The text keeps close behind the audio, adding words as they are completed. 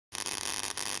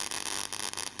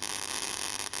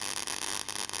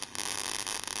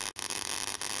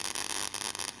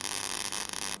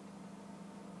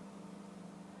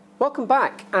Welcome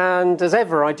back, and as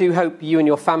ever I do hope you and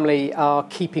your family are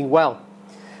keeping well.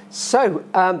 So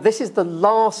this is the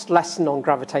last lesson on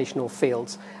gravitational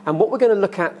fields, and what we're going to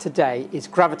look at today is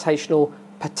gravitational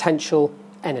potential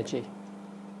energy.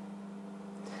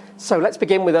 So let's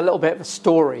begin with a little bit of a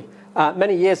story.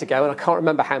 Many years ago, and I can't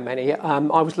remember how many,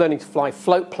 I was learning to fly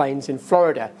float planes in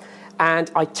Florida, and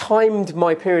I timed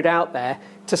my period out there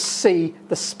to see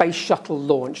the space shuttle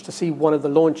launch, to see one of the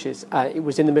launches. It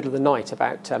was in the middle of the night,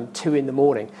 about 2 in the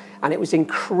morning, and it was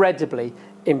incredibly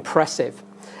impressive.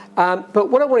 But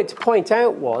what I wanted to point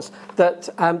out was that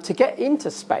to get into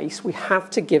space, we have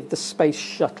to give the space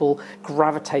shuttle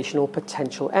gravitational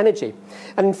potential energy.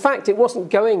 And in fact, it wasn't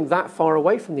going that far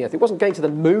away from the Earth. It wasn't going to the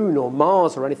moon or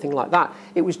Mars or anything like that.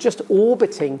 It was just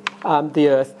orbiting the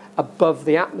Earth above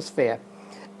the atmosphere.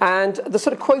 And the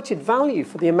sort of quoted value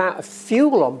for the amount of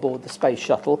fuel on board the space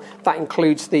shuttle, that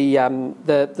includes the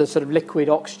sort of liquid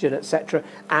oxygen, etc.,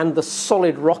 and the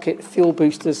solid rocket fuel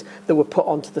boosters that were put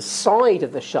onto the side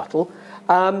of the shuttle,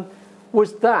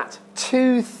 was that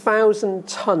 2,000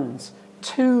 tons,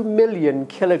 2 million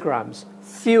kilograms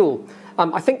fuel.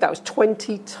 I think that was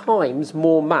 20 times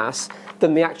more mass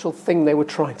than the actual thing they were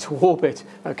trying to orbit.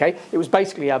 Okay, it was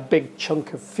basically a big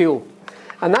chunk of fuel.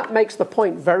 And that makes the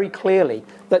point very clearly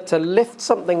that to lift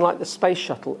something like the space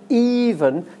shuttle,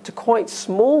 even to quite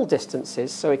small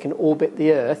distances, so it can orbit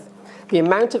the Earth, the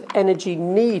amount of energy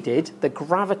needed, the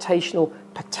gravitational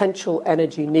potential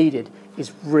energy needed,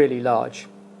 is really large.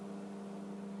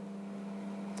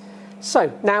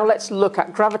 So now let's look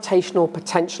at gravitational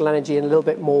potential energy in a little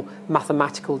bit more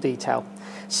mathematical detail.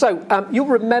 So you'll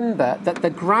remember that the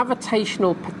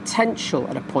gravitational potential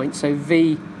at a point, so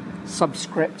V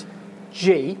subscript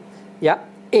G,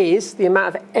 is the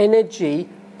amount of energy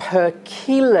per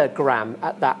kilogram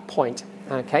at that point.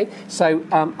 Okay, so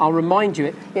I'll remind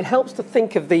you, it helps to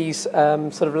think of these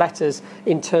sort of letters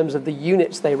in terms of the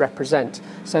units they represent.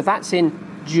 So that's in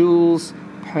joules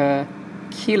per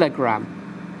kilogram.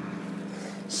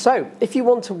 So if you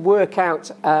want to work out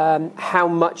how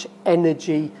much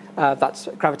energy, that's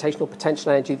gravitational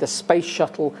potential energy, the space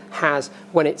shuttle has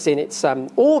when it's in its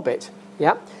orbit,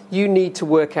 you need to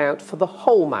work out for the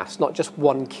whole mass, not just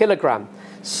 1 kilogram.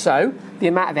 So the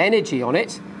amount of energy on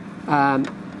it, the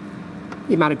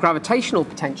amount of gravitational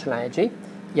potential energy,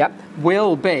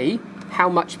 will be how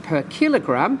much per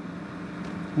kilogram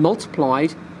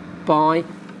multiplied by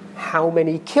how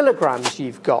many kilograms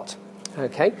you've got.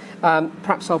 Okay,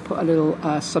 perhaps I'll put a little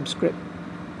subscript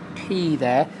P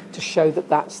there to show that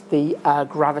that's the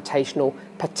gravitational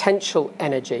potential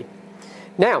energy.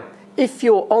 Now, if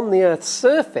you're on the Earth's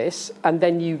surface and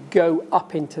then you go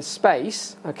up into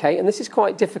space, okay, and this is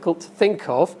quite difficult to think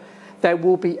of, there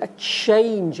will be a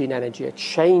change in energy, a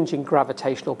change in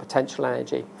gravitational potential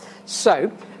energy.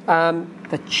 So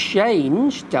the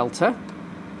change, delta,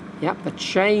 the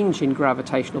change in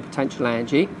gravitational potential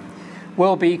energy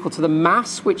will be equal to the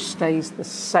mass, which stays the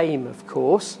same, of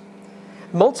course,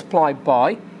 multiplied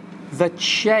by the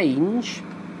change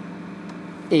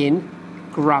in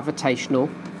gravitational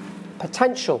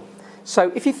potential.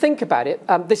 So if you think about it,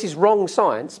 this is wrong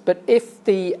science, but if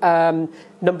the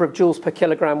number of joules per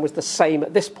kilogram was the same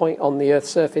at this point on the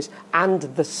Earth's surface and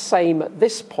the same at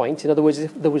this point, in other words,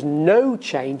 if there was no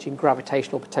change in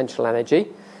gravitational potential energy,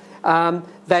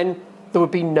 then there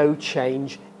would be no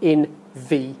change in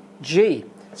Vg.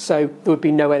 So there would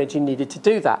be no energy needed to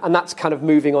do that. And that's kind of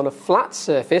moving on a flat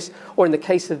surface, or in the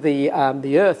case of the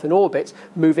Earth in orbit,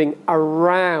 moving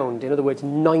around, in other words,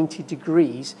 90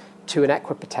 degrees to an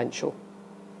equipotential.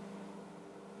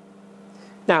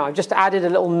 Now, I've just added a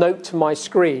little note to my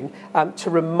screen to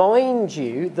remind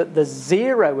you that the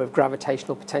zero of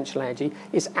gravitational potential energy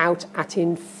is out at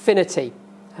infinity.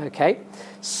 Okay,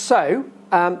 so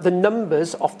the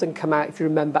numbers often come out, if you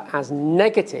remember, as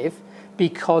negative,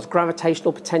 because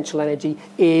gravitational potential energy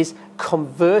is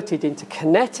converted into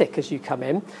kinetic as you come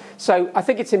in. So I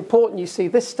think it's important you see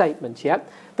this statement,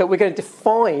 that we're going to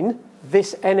define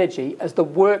this energy as the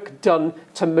work done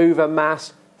to move a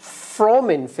mass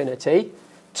from infinity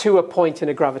to a point in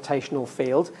a gravitational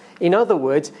field. In other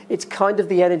words, it's kind of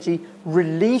the energy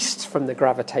released from the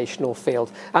gravitational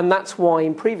field. And that's why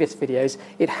in previous videos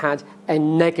it had a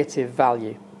negative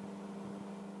value.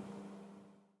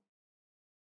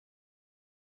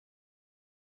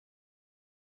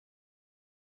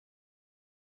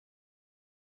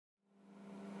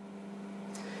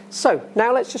 So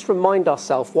now let's just remind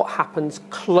ourselves what happens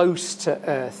close to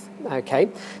Earth. Okay,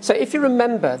 so if you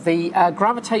remember, the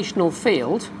gravitational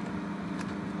field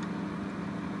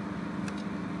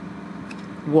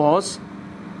was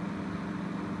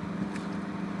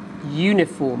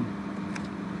uniform.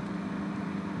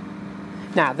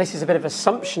 Now, this is a bit of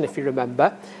assumption, if you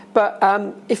remember, but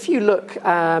if you look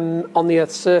on the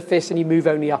Earth's surface and you move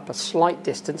only up a slight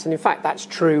distance, and in fact that's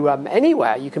true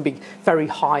anywhere, you can be very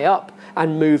high up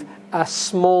and move a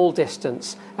small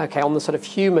distance, okay, on the sort of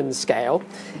human scale.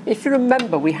 If you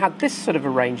remember, we had this sort of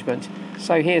arrangement.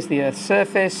 So here's the Earth's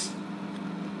surface.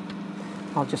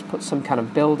 I'll just put some kind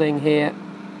of building here.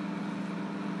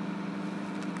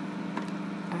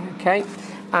 Okay,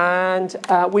 and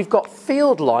we've got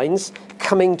field lines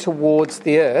coming towards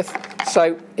the Earth.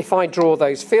 So if I draw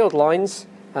those field lines,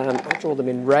 I'll draw them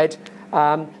in red,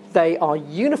 they are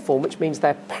uniform, which means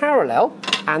they're parallel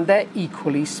and they're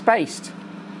equally spaced.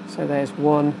 So there's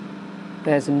one,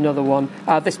 there's another one.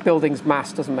 This building's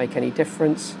mass doesn't make any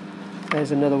difference.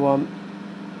 There's another one.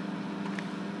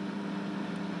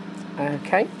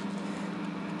 Okay,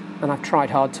 and I've tried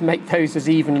hard to make those as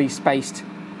evenly spaced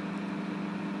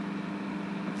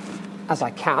as I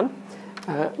can.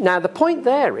 Now the point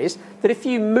there is that if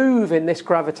you move in this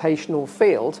gravitational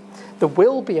field, there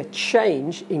will be a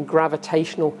change in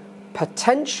gravitational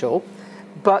potential,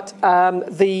 but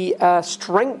the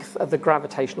strength of the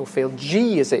gravitational field,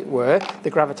 G as it were, the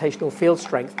gravitational field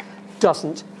strength,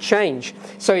 doesn't change.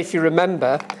 So if you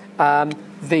remember,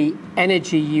 the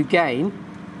energy you gain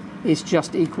is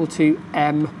just equal to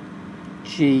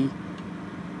mgh.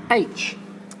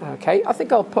 Okay, I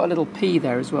think I'll put a little p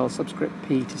there as well, subscript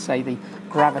p, to say the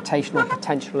gravitational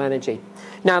potential energy.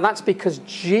 Now that's because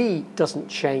G doesn't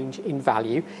change in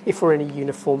value if we're in a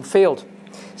uniform field.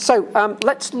 So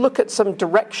let's look at some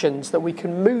directions that we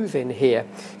can move in here.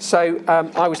 So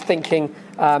I was thinking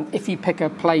if you pick a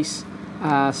place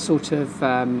sort of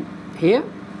here,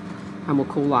 and we'll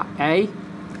call that A,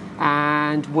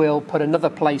 and we'll put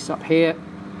another place up here,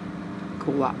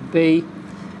 call that B,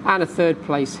 and a third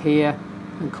place here,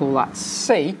 and call that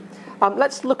C.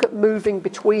 Let's look at moving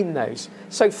between those.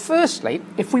 So firstly,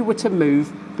 if we were to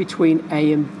move between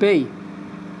A and B,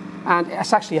 and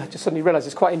it's actually, I just suddenly realised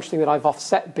it's quite interesting that I've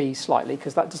offset B slightly,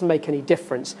 because that doesn't make any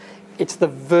difference. It's the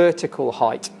vertical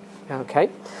height. Okay,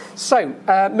 so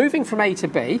moving from A to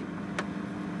B,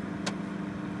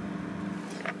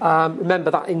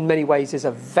 remember that in many ways is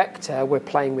a vector. We're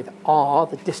playing with r,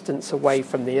 the distance away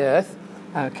from the Earth.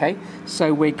 Okay,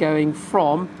 so we're going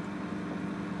from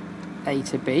A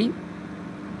to B.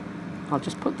 I'll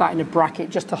just put that in a bracket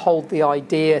just to hold the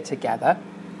idea together.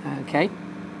 Okay.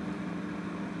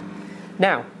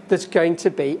 Now, there's going to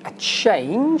be a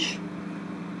change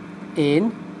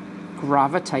in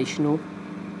gravitational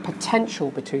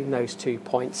potential between those 2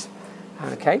 points.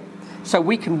 Okay, so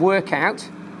we can work out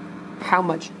how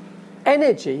much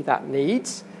energy that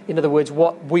needs. In other words,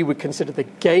 what we would consider the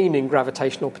gain in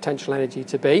gravitational potential energy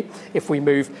to be if we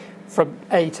move from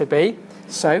A to B.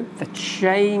 So the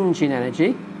change in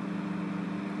energy,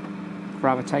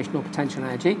 gravitational potential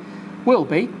energy, will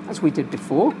be, as we did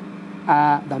before,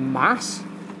 the mass,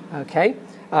 okay,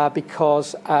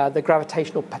 because the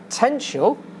gravitational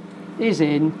potential is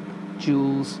in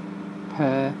joules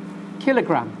per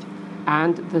kilogram.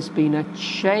 And there's been a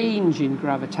change in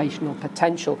gravitational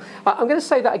potential. I'm going to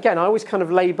say that again. I always kind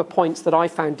of labour points that I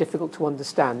found difficult to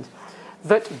understand.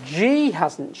 That G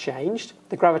hasn't changed,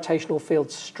 the gravitational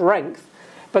field strength,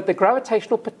 but the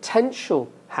gravitational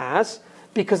potential has,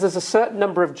 because there's a certain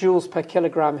number of joules per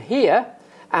kilogram here,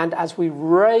 and as we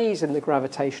raise in the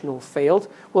gravitational field,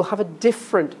 we'll have a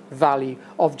different value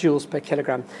of joules per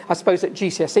kilogram. I suppose at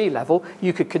GCSE level,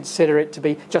 you could consider it to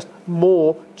be just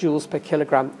more joules per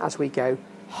kilogram as we go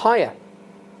higher.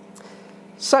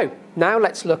 So now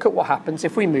let's look at what happens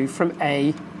if we move from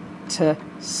A to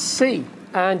C.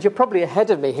 And you're probably ahead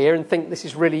of me here and think this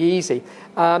is really easy.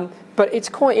 But it's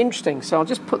quite interesting. So I'll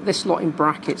just put this lot in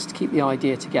brackets to keep the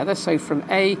idea together. So from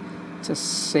A to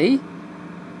C,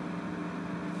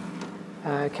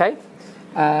 okay,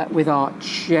 with our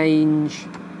change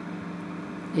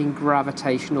in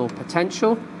gravitational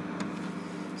potential.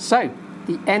 So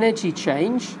the energy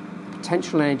change,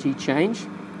 potential energy change,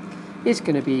 is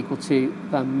going to be equal to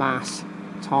the mass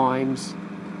times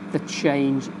the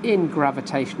change in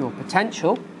gravitational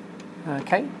potential.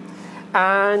 Okay,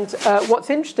 and what's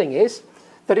interesting is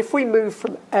that if we move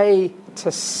from A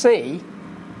to C,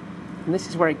 and this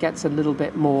is where it gets a little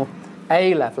bit more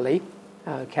A-level-y,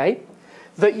 okay,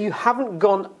 that you haven't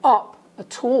gone up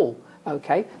at all,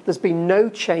 okay? There's been no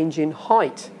change in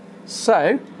height.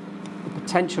 So the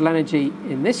potential energy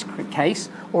in this case,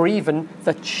 or even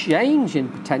the change in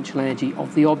potential energy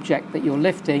of the object that you're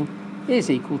lifting, is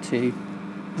equal to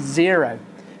 0.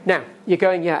 Now, you're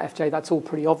going, yeah, FJ, that's all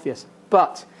pretty obvious.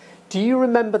 But do you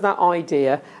remember that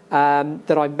idea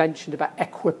that I mentioned about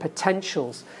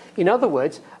equipotentials? In other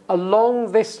words,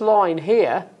 along this line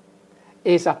here,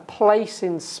 is a place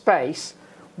in space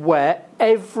where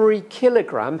every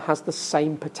kilogram has the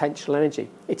same potential energy.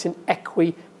 It's an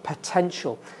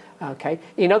equipotential. Okay?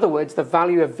 In other words, the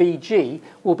value of Vg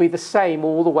will be the same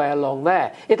all the way along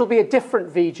there. It'll be a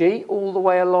different Vg all the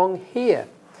way along here.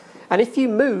 And if you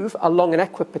move along an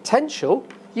equipotential,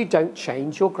 you don't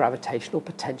change your gravitational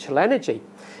potential energy.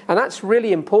 And that's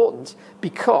really important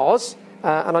because,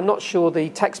 and I'm not sure the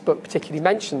textbook particularly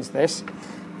mentions this,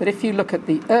 but if you look at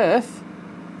the Earth,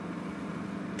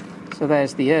 so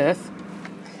there's the Earth,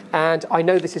 and I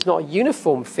know this is not a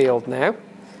uniform field now,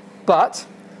 but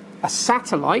a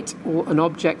satellite or an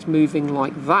object moving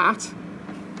like that,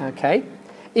 okay,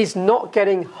 is not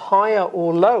getting higher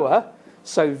or lower,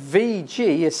 so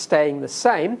Vg is staying the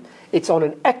same. It's on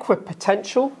an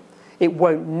equipotential. It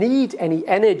won't need any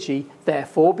energy,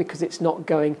 therefore, because it's not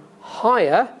going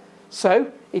higher,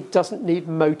 so it doesn't need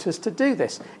motors to do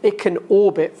this. It can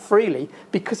orbit freely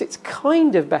because it's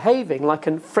kind of behaving like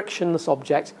a frictionless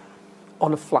object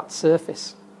on a flat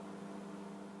surface.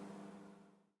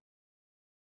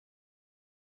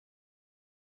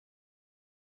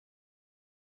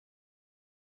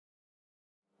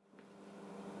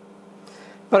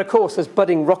 But of course, as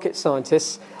budding rocket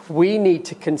scientists, we need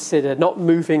to consider not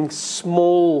moving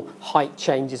small height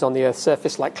changes on the Earth's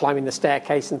surface, like climbing the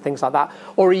staircase and things like that,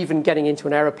 or even getting into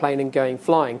an aeroplane and going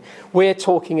flying. We're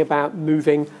talking about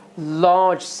moving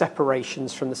large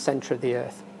separations from the centre of the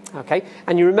Earth. Okay?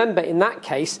 And you remember, in that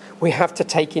case, we have to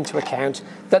take into account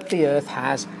that the Earth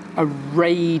has a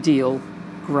radial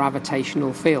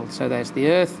gravitational field. So there's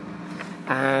the Earth.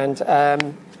 And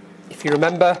if you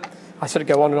remember, I sort of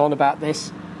go on and on about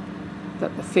this,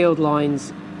 that the field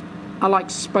lines are like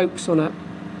spokes on a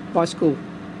bicycle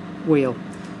wheel.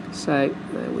 So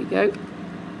there we go.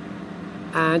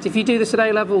 And if you do this at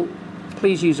A level,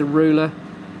 please use a ruler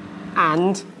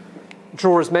and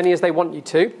draw as many as they want you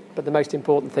to. But the most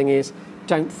important thing is,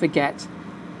 don't forget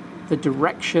the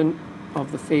direction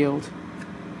of the field.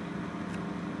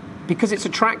 Because it's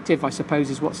attractive, I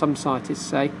suppose, is what some scientists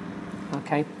say.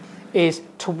 Okay. Is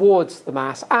towards the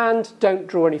mass, and don't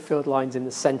draw any field lines in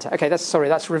the centre. Okay,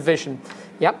 that's revision.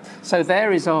 Yep. So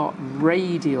there is our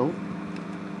radial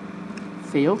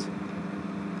field.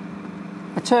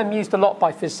 A term used a lot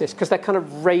by physicists because they're kind of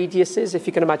radiuses. If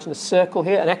you can imagine a circle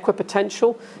here, an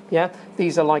equipotential. Yeah,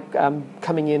 these are like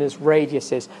coming in as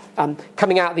radiuses.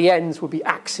 Coming out the ends would be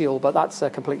axial, but that's a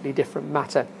completely different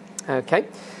matter. Okay,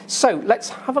 so let's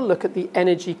have a look at the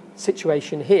energy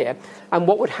situation here and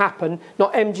what would happen,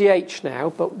 not MGH now,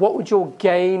 but what would your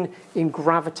gain in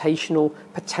gravitational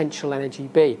potential energy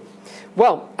be?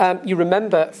 Well, you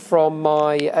remember from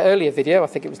my earlier video, I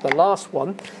think it was the last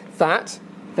one, that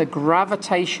the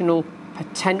gravitational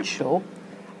potential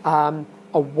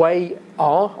away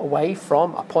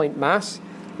from a point mass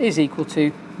is equal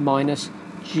to minus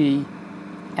gm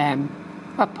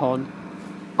upon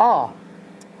r.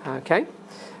 Okay,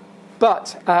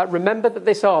 but remember that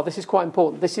this R, this is quite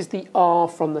important. This is the R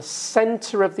from the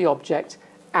centre of the object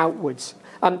outwards.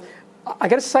 I got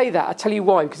to say that. I'll tell you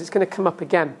why, because it's going to come up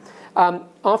again.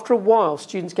 After a while,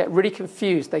 students get really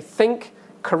confused. They think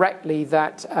correctly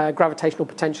that gravitational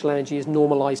potential energy is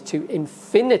normalised to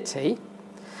infinity.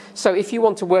 So if you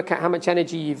want to work out how much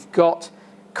energy you've got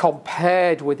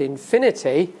compared with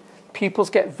infinity, pupils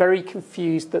get very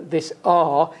confused that this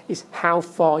R is how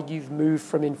far you've moved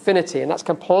from infinity, and that's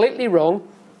completely wrong.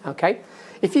 Okay?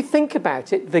 If you think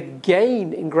about it, the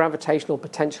gain in gravitational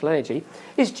potential energy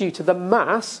is due to the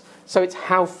mass, so it's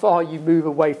how far you move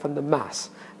away from the mass.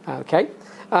 Okay?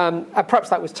 Perhaps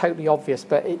that was totally obvious,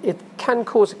 but it can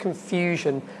cause a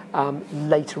confusion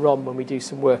later on when we do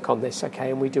some work on this, okay,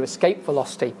 and we do escape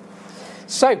velocity.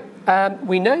 So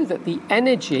we know that the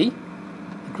energy,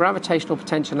 gravitational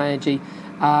potential energy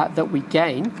that we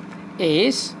gain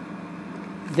is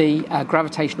the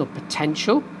gravitational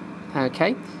potential,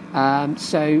 okay?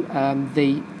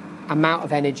 The amount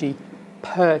of energy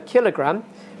per kilogram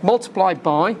multiplied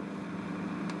by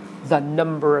the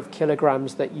number of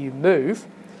kilograms that you move.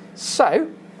 So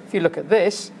if you look at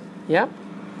this, yeah,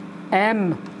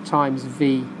 m times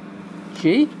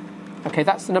vg, okay,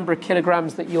 that's the number of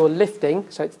kilograms that you're lifting,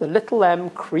 so it's the little m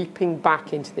creeping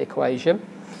back into the equation,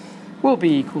 will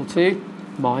be equal to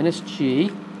minus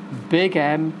g, big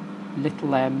M,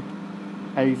 little m,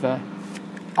 over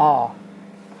r.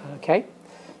 Okay,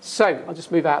 so I'll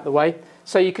just move out of the way.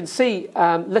 So you can see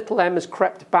little m has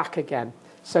crept back again.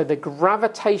 So the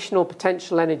gravitational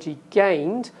potential energy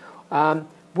gained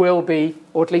will be,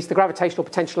 or at least the gravitational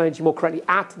potential energy more correctly,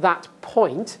 at that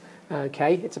point,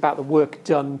 okay, it's about the work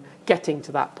done getting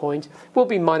to that point, will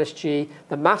be minus g,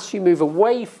 the mass you move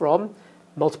away from,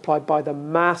 multiplied by the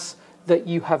mass that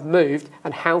you have moved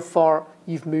and how far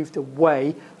you've moved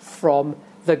away from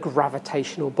the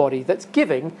gravitational body that's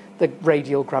giving the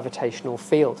radial gravitational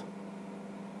field.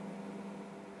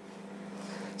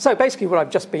 So basically what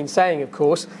I've just been saying, of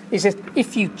course, is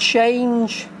if you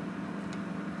change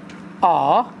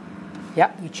R,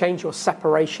 you change your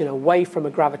separation away from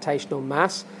a gravitational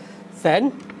mass,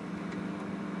 then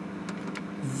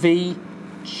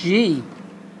Vg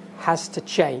has to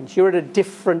change. You're at a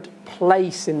different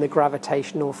place in the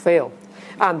gravitational field,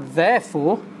 and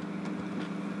therefore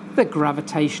the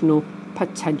gravitational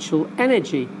potential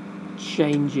energy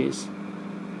changes.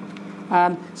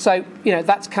 So,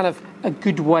 that's kind of a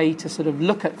good way to sort of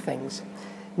look at things.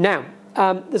 Now,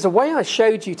 there's a way I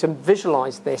showed you to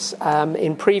visualize this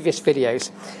in previous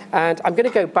videos, and I'm going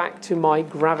to go back to my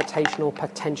gravitational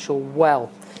potential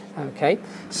well. Okay,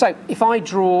 so if I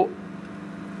draw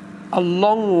a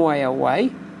long way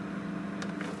away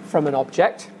from an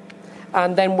object,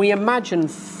 and then we imagine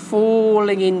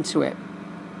falling into it.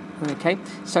 Okay,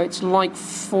 so it's like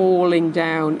falling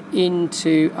down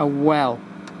into a well.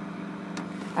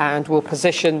 And we'll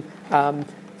position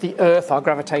the Earth, our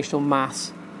gravitational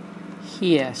mass,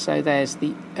 here. So there's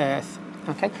the Earth.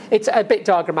 Okay, it's a bit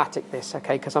diagrammatic, this,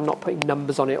 okay, because I'm not putting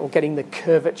numbers on it or getting the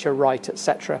curvature right,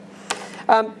 etc.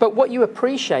 But what you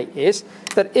appreciate is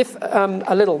that if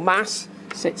a little mass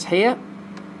sits here,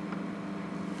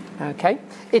 okay,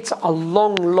 it's a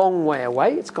long, long way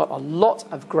away. It's got a lot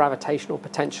of gravitational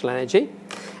potential energy.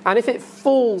 And if it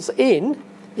falls in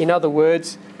other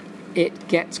words, it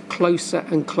gets closer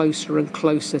and closer and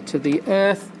closer to the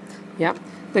Earth,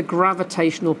 the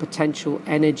gravitational potential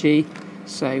energy,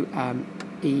 so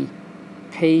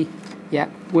EP,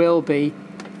 will be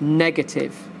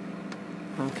negative.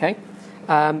 Okay.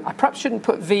 I perhaps shouldn't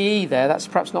put VE there. That's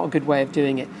perhaps not a good way of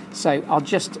doing it. So I'll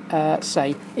just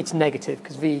say it's negative,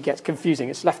 because VE gets confusing.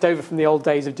 It's left over from the old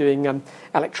days of doing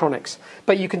electronics.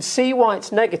 But you can see why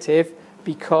it's negative,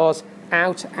 because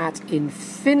out at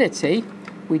infinity,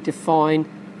 we define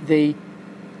the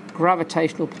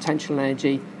gravitational potential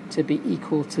energy to be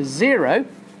equal to 0.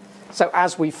 So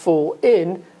as we fall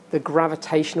in, the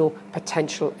gravitational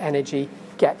potential energy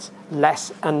gets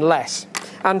less and less.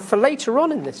 And for later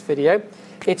on in this video,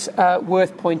 it's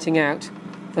worth pointing out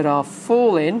that our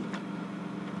fall in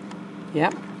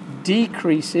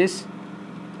decreases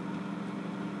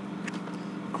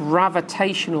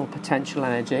gravitational potential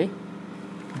energy,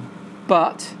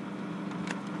 but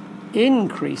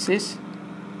increases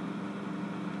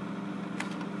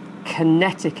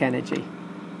kinetic energy.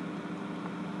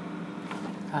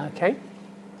 Okay.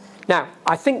 Now,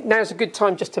 I think now's a good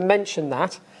time just to mention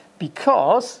that,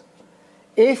 because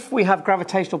if we have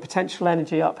gravitational potential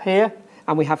energy up here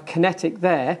and we have kinetic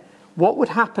there, what would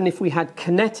happen if we had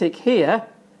kinetic here?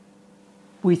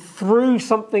 We threw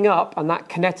something up and that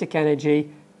kinetic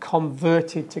energy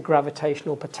converted to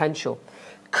gravitational potential.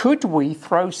 Could we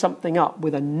throw something up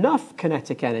with enough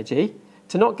kinetic energy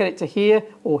to not get it to here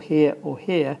or here or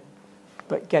here,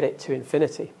 but get it to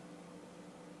infinity?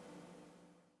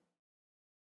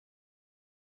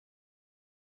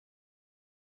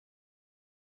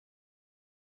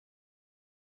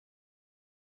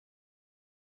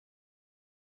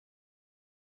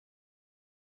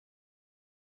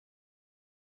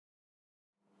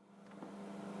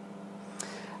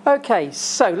 Okay,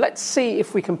 so let's see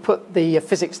if we can put the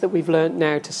physics that we've learned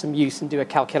now to some use and do a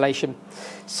calculation.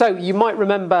 So you might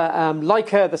remember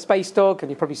Laika, the space dog,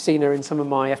 and you've probably seen her in some of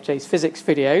my FJ's physics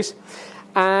videos.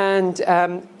 And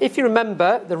if you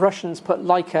remember, the Russians put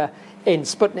Laika in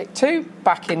Sputnik 2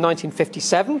 back in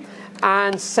 1957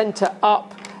 and sent her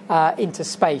up into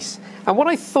space. And what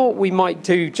I thought we might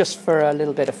do, just for a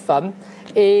little bit of fun,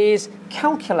 is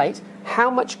calculate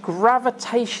how much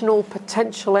gravitational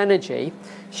potential energy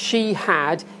she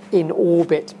had in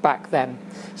orbit back then.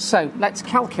 So let's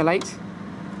calculate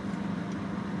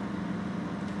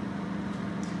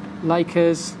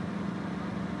Laika's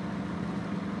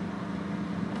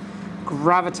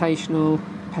gravitational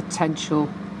potential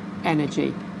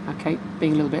energy. Okay,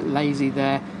 being a little bit lazy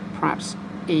there, perhaps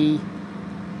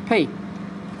EP.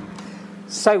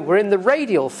 So we're in the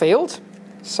radial field.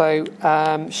 So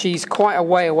she's quite a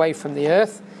way away from the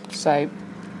Earth. So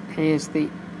here's the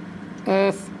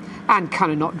Earth, and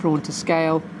kind of not drawn to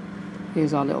scale.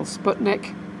 Here's our little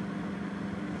Sputnik.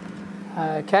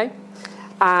 Okay,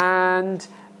 and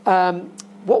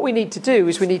what we need to do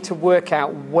is we need to work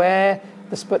out where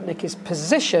the Sputnik is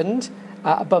positioned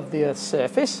above the Earth's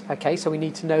surface. Okay, so we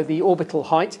need to know the orbital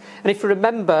height. And if you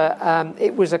remember,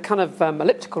 it was a kind of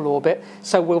elliptical orbit,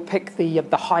 so we'll pick the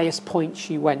highest point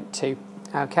she went to.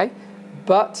 Okay,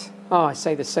 but, I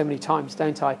say this so many times,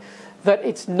 don't I? that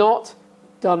it's not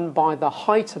done by the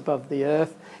height above the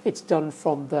Earth, it's done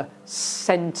from the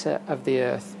centre of the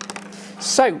Earth.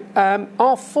 So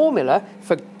our formula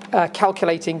for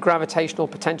calculating gravitational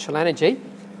potential energy,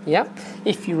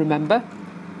 if you remember,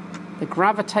 the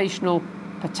gravitational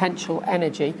potential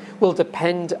energy will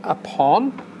depend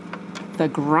upon the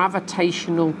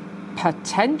gravitational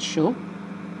potential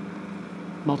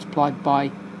multiplied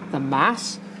by the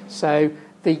mass. So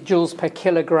the joules per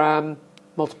kilogram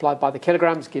multiplied by the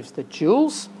kilograms gives the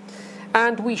joules.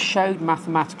 And we showed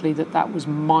mathematically that that was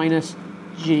minus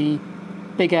g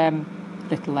big M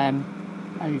little m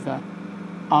over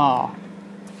r.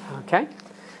 Okay,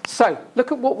 so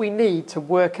look at what we need to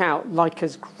work out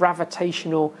Laika's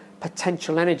gravitational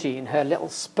potential energy in her little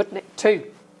Sputnik 2.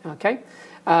 Okay,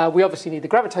 we obviously need the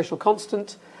gravitational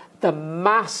constant, the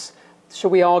mass, shall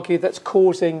we argue, that's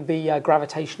causing the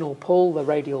gravitational pull, the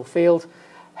radial field,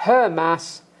 her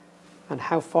mass, and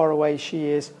how far away she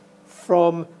is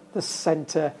from the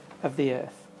centre of the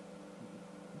Earth.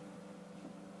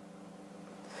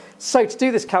 So to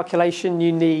do this calculation,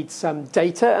 you need some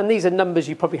data, and these are numbers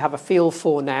you probably have a feel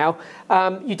for now.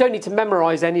 You don't need to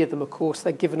memorise any of them, of course,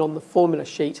 they're given on the formula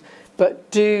sheet,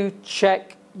 but do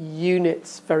check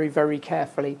units very, very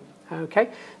carefully. Okay,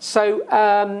 so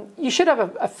you should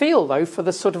have a feel, though, for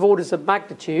the sort of orders of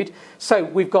magnitude. So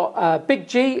we've got big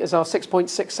G as our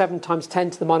 6.67 times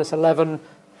 10 to the minus 11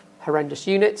 horrendous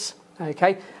units.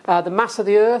 Okay, the mass of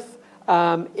the Earth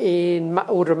in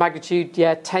order of magnitude,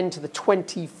 10 to the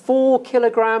 24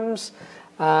 kilograms.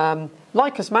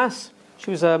 Laika's mass,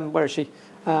 she was, where is she?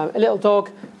 A little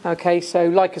dog. Okay, so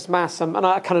Laika's mass, and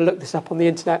I kind of looked this up on the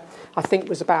internet, I think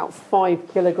was about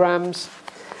 5 kilograms.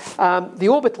 The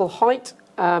orbital height,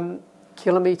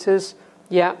 kilometres,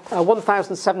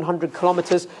 1,700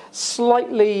 kilometres,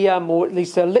 slightly, or at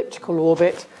least elliptical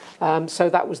orbit, so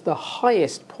that was the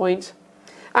highest point.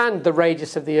 And the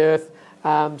radius of the Earth,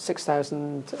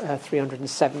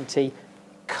 6,370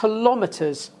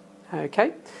 kilometres.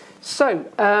 Okay, so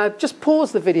just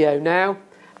pause the video now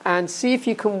and see if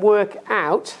you can work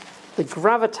out the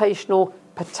gravitational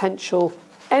potential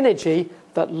energy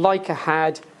that Laika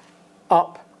had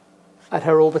up at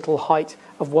her orbital height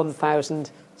of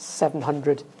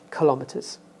 1,700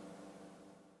 kilometres.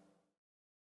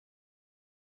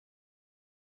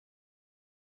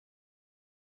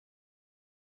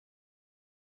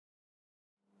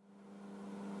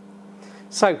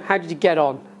 So, how did you get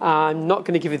on? I'm not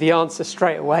going to give you the answer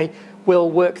straight away.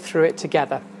 We'll work through it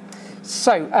together.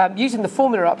 So, using the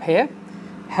formula up here,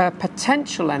 her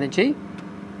potential energy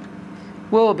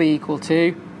will be equal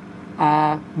to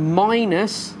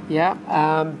minus,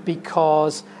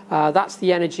 because that's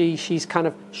the energy she's kind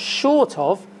of short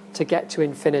of to get to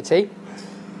infinity.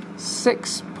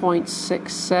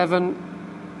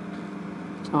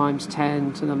 6.67 times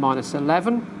 10 to the minus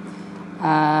 11.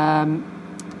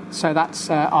 So that's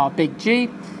our big G,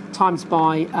 times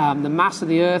by the mass of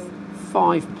the Earth,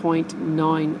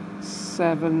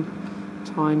 5.97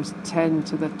 times 10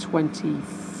 to the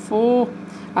 24.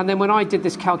 And then when I did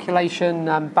this calculation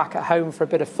back at home for a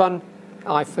bit of fun,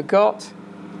 I forgot.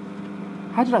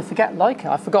 How did I forget Laika?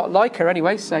 I forgot Laika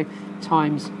anyway, so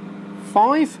times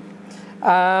 5.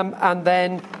 And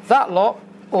then that lot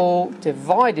all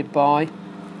divided by.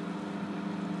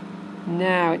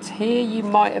 Now, it's here you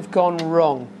might have gone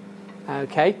wrong.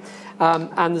 Okay,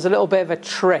 and there's a little bit of a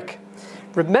trick.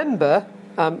 Remember,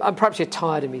 and perhaps you're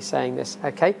tired of me saying this,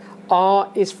 okay,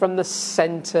 R is from the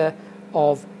centre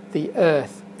of the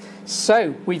Earth.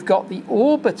 So we've got the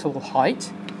orbital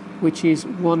height, which is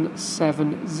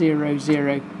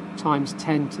 1700 times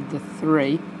 10 to the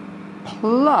 3,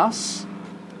 plus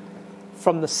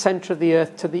from the centre of the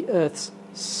Earth to the Earth's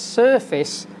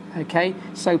surface, okay,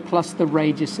 so plus the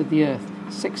radius of the Earth,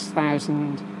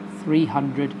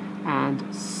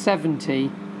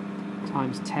 6,370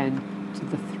 times 10 to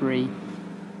the 3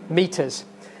 metres.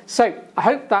 So I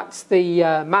hope that's the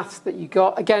maths that you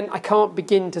got. Again, I can't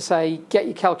begin to say get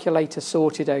your calculator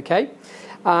sorted, okay?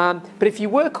 But if you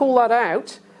work all that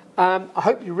out, I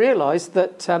hope you realise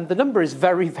that the number is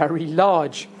very, very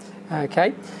large,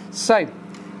 okay? So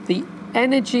the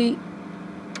energy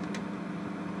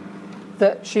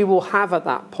that she will have at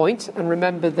that point, and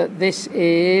remember that this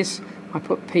is, I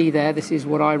put P there, this is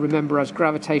what I remember as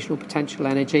gravitational potential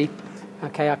energy.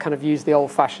 Okay, I kind of use the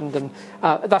old-fashioned, and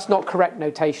that's not correct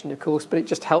notation, of course, but it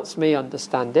just helps me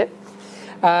understand it.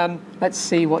 Let's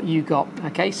see what you got.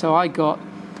 Okay, so I got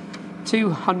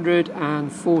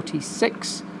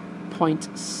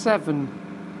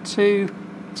 246.72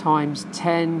 times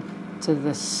 10 to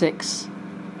the 6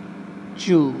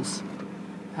 joules.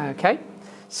 Okay,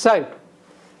 so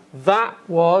that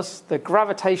was the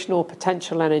gravitational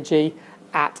potential energy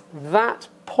at that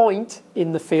point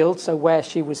in the field, so where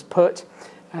she was put.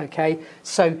 Okay,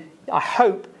 so I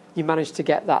hope you managed to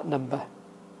get that number.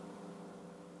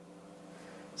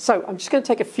 So I'm just going to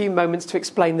take a few moments to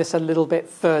explain this a little bit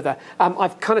further.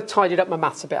 I've kind of tidied up my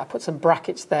maths a bit. I put some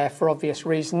brackets there for obvious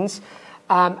reasons.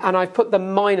 And I've put the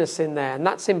minus in there, and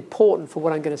that's important for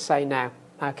what I'm going to say now.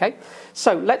 Okay,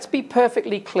 so let's be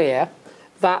perfectly clear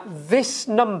that this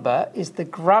number is the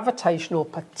gravitational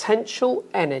potential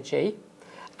energy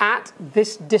at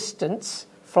this distance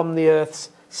from the Earth's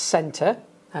centre.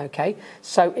 Okay,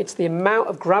 so it's the amount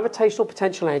of gravitational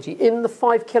potential energy in the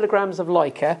 5 kilograms of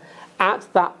Leica at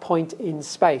that point in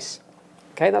space.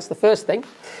 Okay, that's the first thing.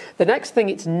 The next thing,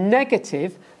 it's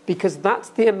negative because that's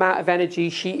the amount of energy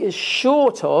she is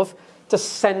short of to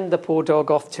send the poor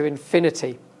dog off to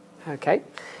infinity. Okay,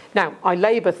 now I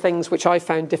labour things which I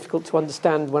found difficult to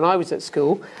understand when I was at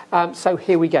school, so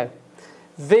here we go.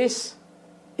 This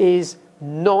is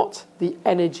not the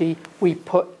energy we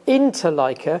put into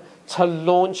Leica to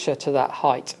launch her to that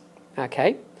height.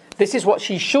 Okay, this is what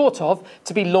she's short of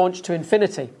to be launched to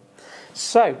infinity.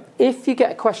 So if you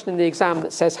get a question in the exam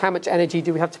that says how much energy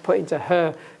do we have to put into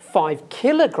her 5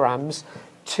 kilograms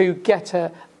to get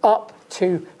her up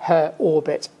to her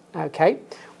orbit, okay,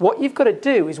 what you've got to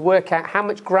do is work out how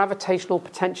much gravitational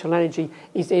potential energy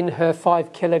is in her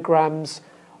 5 kilograms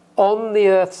on the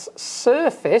Earth's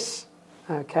surface,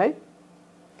 okay,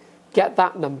 get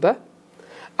that number,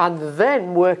 and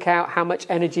then work out how much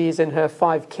energy is in her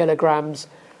 5 kilograms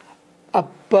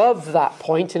above that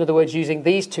point, in other words, using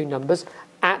these two numbers,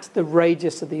 at the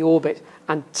radius of the orbit,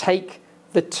 and take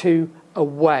the two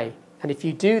away. And if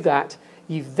you do that,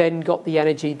 you've then got the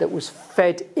energy that was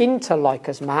fed into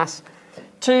Leica's mass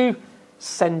to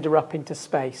send her up into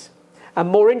space. And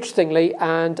more interestingly,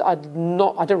 and I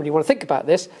don't really want to think about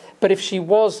this, but if she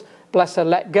was, bless her,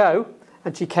 let go,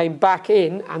 and she came back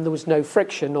in, and there was no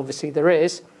friction, obviously there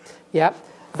is, yeah,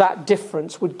 that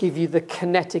difference would give you the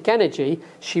kinetic energy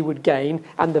she would gain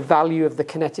and the value of the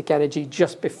kinetic energy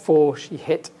just before she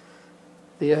hit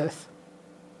the Earth.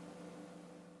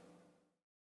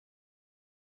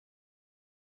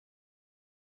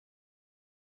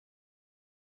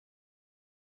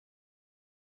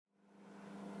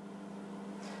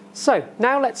 So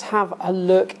now let's have a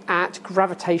look at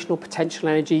gravitational potential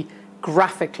energy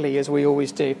graphically, as we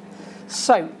always do.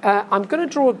 So I'm going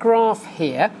to draw a graph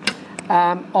here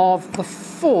of the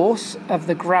force of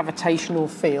the gravitational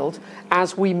field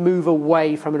as we move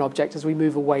away from an object, as we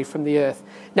move away from the Earth.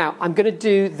 Now, I'm going to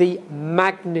do the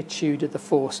magnitude of the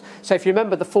force. So if you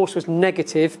remember, the force was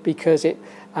negative because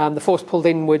the force pulled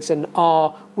inwards and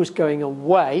R was going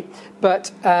away.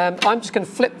 But I'm just going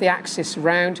to flip the axis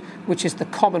around, which is the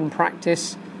common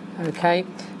practice. Okay,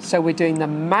 so we're doing the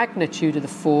magnitude of the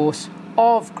force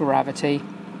of gravity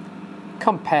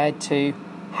compared to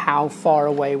how far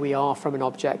away we are from an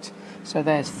object. So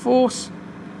there's force,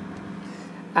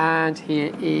 and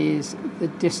here is the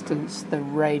distance, the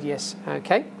radius.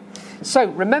 Okay, so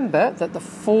remember that the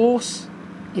force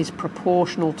is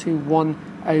proportional to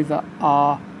 1 over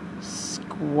r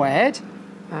squared.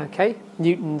 Okay,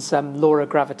 Newton's law of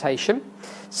gravitation.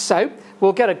 So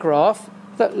we'll get a graph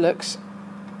that looks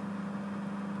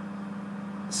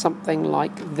something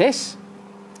like this.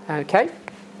 Okay,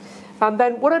 and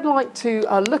then what I'd like to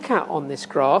look at on this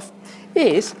graph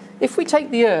is if we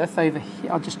take the Earth over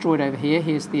here, I'll just draw it over here,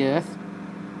 here's the Earth,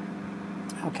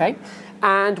 okay,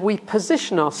 and we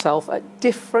position ourselves at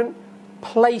different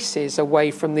places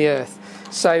away from the Earth.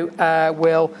 So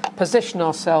we'll position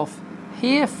ourselves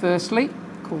here firstly,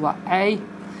 call that A,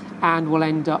 and we'll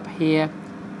end up here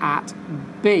at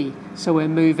B. So we're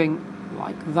moving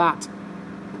like that,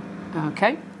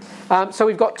 okay. So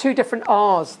we've got two different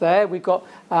R's there. We've got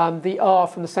the R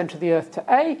from the centre of the Earth to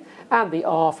A and the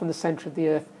R from the centre of the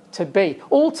Earth to B,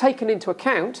 all taken into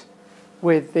account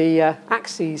with the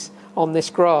axes on this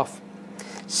graph.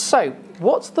 So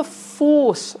what's the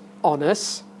force on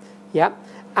us, yeah,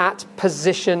 at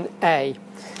position A?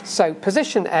 So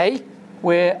position A,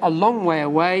 we're a long way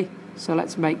away, so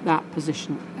let's make that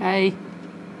position A,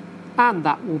 and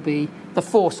that will be the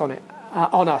force on it.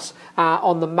 On us,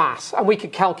 on the mass, and we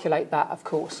could calculate that, of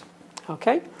course.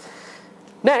 Okay.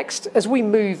 Next, as we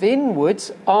move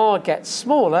inwards, R gets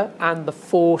smaller and the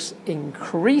force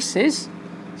increases.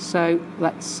 So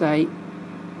let's say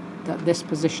that this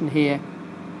position here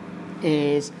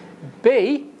is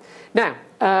B. Now,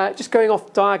 just going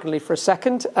off diagonally for a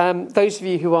second, those of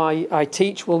you who I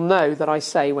teach will know that I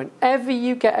say whenever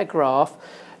you get a graph,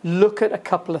 look at a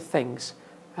couple of things.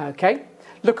 Okay.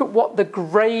 Look at what the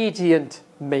gradient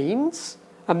means,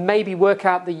 and maybe work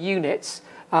out the units.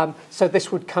 So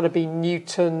this would kind of be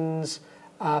newtons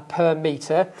per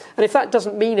metre. And if that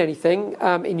doesn't mean anything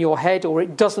in your head, or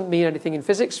it doesn't mean anything in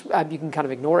physics, you can kind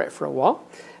of ignore it for a while.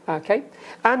 Okay?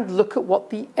 And look at what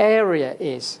the area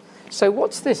is. So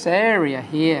what's this area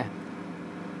here?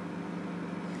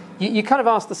 You kind of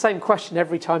ask the same question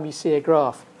every time you see a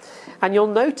graph. And you'll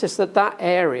notice that that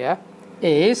area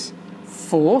is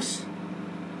force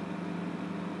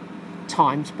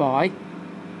times by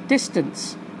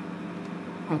distance.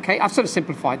 Okay, I've sort of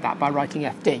simplified that by writing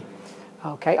FD.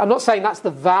 Okay, I'm not saying that's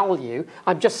the value.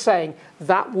 I'm just saying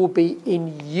that will be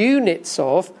in units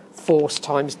of force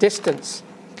times distance.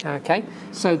 Okay,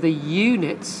 so the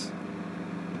units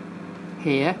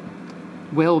here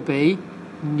will be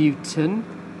Newton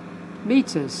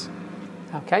meters.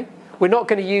 Okay, we're not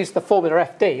going to use the formula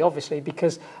FD, obviously,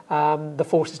 because the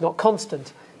force is not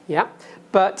constant. Yeah,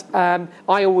 but I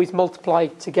always multiply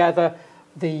together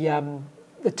the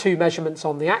two measurements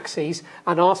on the axes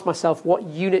and ask myself, what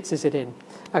units is it in?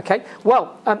 Okay,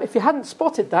 well, if you hadn't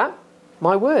spotted that,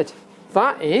 my word,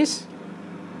 that is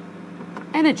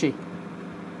energy.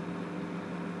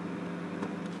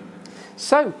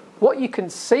 So what you can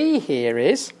see here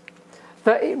is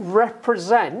that it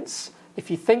represents, if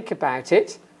you think about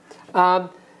it,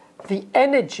 the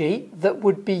energy that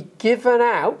would be given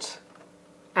out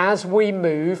as we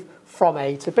move from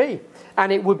A to B.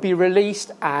 And it would be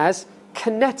released as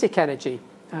kinetic energy.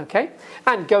 Okay?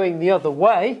 And going the other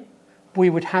way, we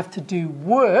would have to do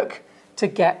work to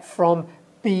get from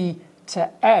B to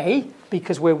A,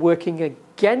 because we're working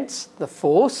against the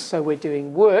force, so we're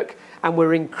doing work, and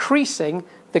we're increasing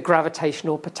the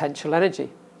gravitational potential energy.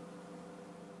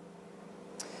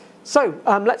 So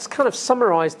let's kind of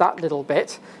summarize that little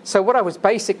bit. So what I was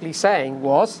basically saying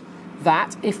was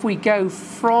that if we go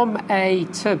from A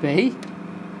to B,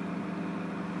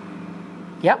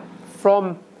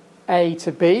 from A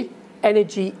to B,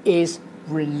 energy is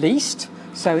released,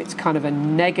 so it's kind of a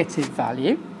negative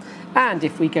value. And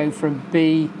if we go from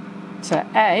B to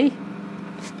A,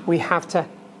 we have to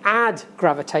add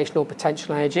gravitational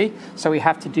potential energy, so we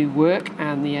have to do work,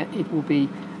 and it will be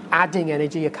adding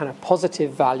energy, a kind of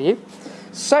positive value.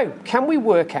 So can we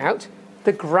work out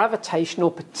the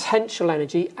gravitational potential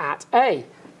energy at A?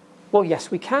 Well,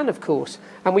 yes, we can, of course.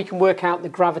 And we can work out the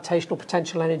gravitational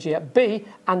potential energy at B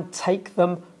and take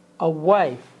them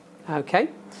away. Okay?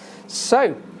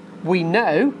 So we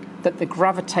know that the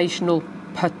gravitational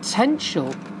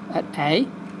potential at A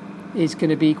is going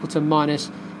to be equal to minus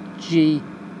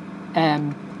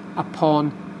Gm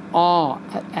upon R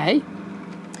at A.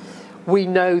 We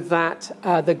know that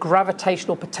the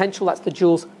gravitational potential, that's the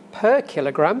joules per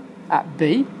kilogram at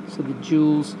B, so the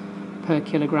joules per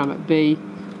kilogram at B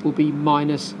will be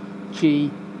minus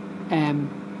Gm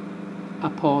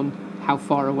upon how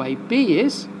far away B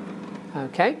is.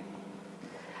 Okay.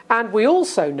 And we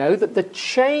also know that the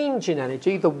change in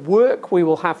energy, the work we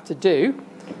will have to do,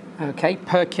 okay,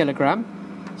 per kilogram,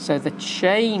 so the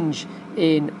change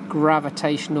in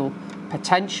gravitational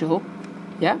potential,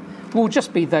 will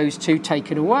just be those two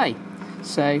taken away.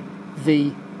 So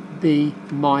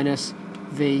VB minus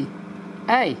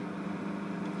VA.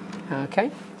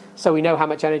 Okay, so we know how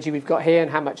much energy we've got here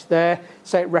and how much there,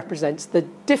 so it represents the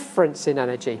difference in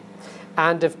energy.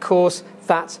 And of course,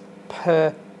 that's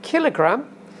per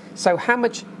kilogram. So how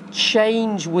much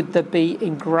change would there be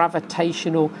in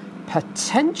gravitational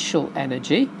potential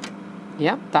energy?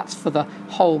 Yeah, that's for the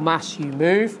whole mass you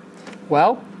move.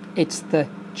 Well, it's the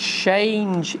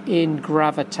change in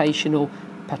gravitational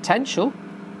potential.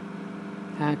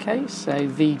 Okay, so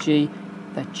Vg,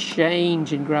 the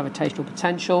change in gravitational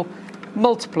potential,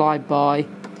 multiplied by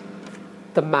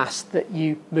the mass that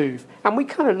you move. And we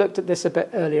kind of looked at this a bit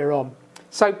earlier on.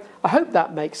 So I hope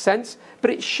that makes sense, but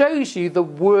it shows you the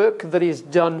work that is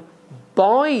done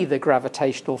by the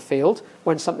gravitational field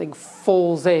when something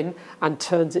falls in and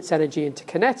turns its energy into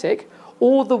kinetic,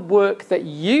 or the work that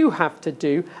you have to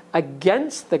do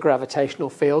against the gravitational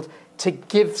field to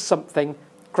give something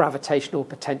gravitational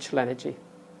potential energy.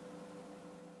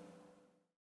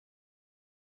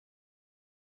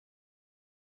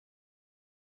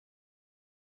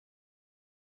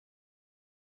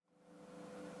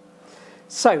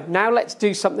 So now let's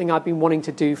do something I've been wanting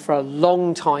to do for a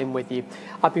long time with you.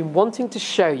 I've been wanting to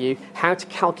show you how to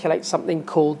calculate something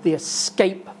called the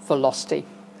escape velocity.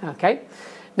 Okay?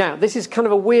 Now, this is kind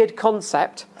of a weird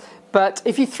concept, but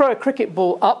if you throw a cricket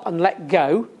ball up and let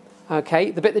go,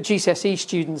 okay, the bit that GCSE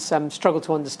students struggle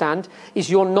to understand is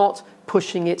you're not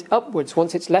pushing it upwards.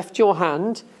 Once it's left your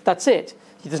hand, that's it.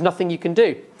 There's nothing you can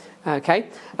do. Okay,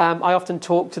 I often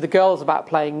talk to the girls about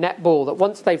playing netball, that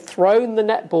once they've thrown the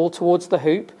netball towards the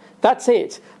hoop, that's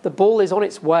it. The ball is on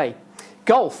its way.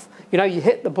 Golf, you know, you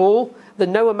hit the ball,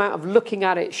 no amount of looking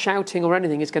at it, shouting or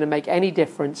anything is going to make any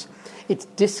difference. It's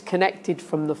disconnected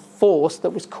from the force that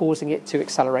was causing it to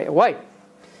accelerate away.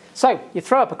 So you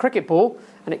throw up a cricket ball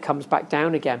and it comes back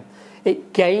down again.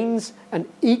 It gains an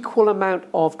equal amount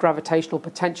of gravitational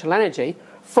potential energy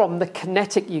from the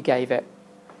kinetic you gave it.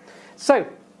 So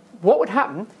what would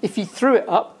happen if you threw it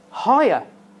up higher?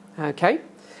 Okay,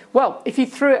 well, if you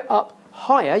threw it up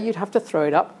higher, you'd have to throw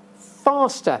it up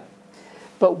faster.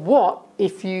 But what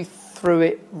if you threw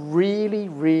it really,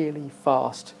 really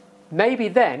fast? Maybe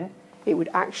then it would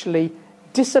actually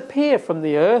disappear from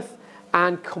the Earth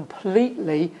and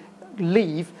completely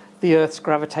leave the Earth's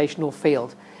gravitational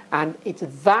field. And it's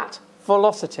that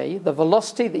velocity, the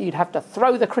velocity that you'd have to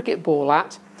throw the cricket ball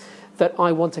at, that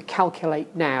I want to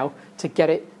calculate now to get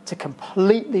it to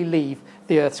completely leave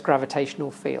the Earth's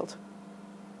gravitational field.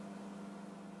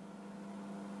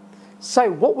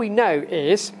 So what we know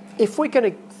is, if we're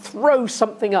going to throw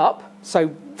something up, so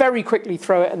very quickly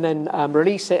throw it and then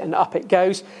release it and up it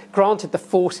goes, granted the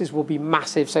forces will be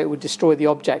massive, so it would destroy the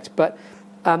object, but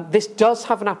this does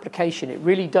have an application. It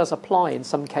really does apply in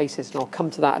some cases, and I'll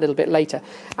come to that a little bit later.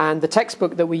 And the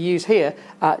textbook that we use here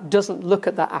doesn't look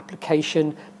at that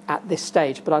application at this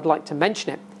stage, but I'd like to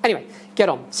mention it. Anyway, get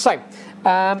on. So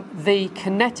the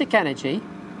kinetic energy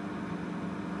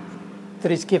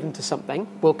that is given to something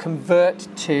will convert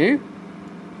to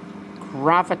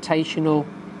gravitational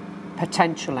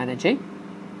potential energy.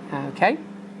 Okay,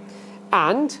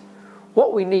 and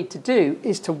what we need to do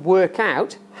is to work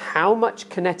out how much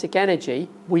kinetic energy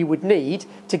we would need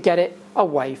to get it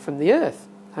away from the Earth.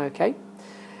 Okay,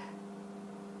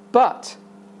 but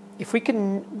if we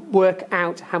can work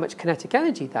out how much kinetic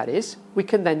energy that is, we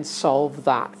can then solve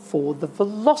that for the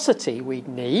velocity we'd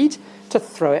need to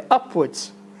throw it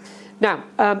upwards. Now,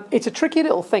 it's a tricky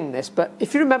little thing, this, but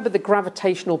if you remember the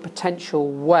gravitational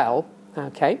potential well,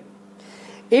 okay,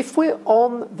 if we're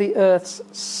on the Earth's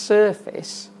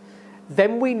surface,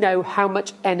 then we know how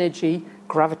much energy,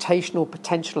 gravitational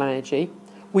potential energy,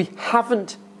 we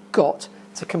haven't got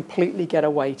to completely get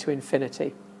away to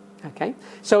infinity. Okay,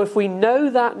 so if we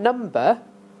know that number,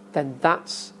 then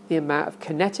that's the amount of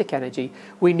kinetic energy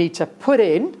we need to put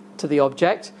in to the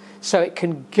object so it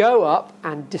can go up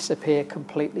and disappear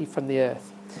completely from the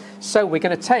Earth. So we're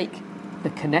going to take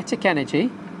the kinetic energy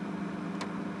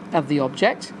of the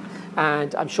object,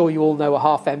 and I'm sure you all know a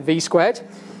half mv squared,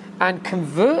 and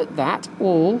convert that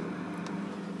all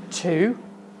to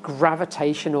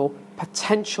gravitational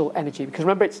potential energy, because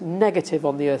remember it's negative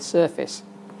on the Earth's surface.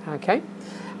 Okay,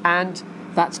 and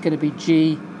that's going to be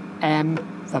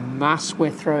gm, the mass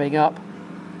we're throwing up,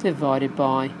 divided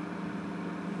by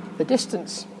the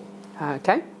distance.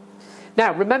 Okay,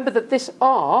 now remember that this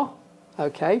r,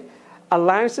 okay,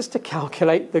 allows us to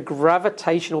calculate the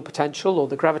gravitational potential, or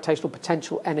the gravitational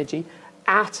potential energy,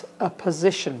 at a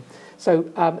position.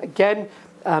 So again,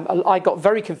 I got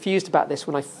very confused about this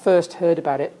when I first heard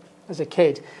about it as a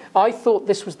kid. I thought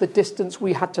this was the distance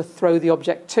we had to throw the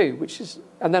object to,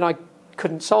 and then I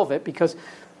couldn't solve it because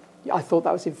I thought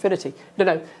that was infinity.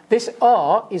 No, this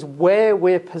r is where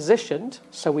we're positioned,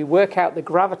 so we work out the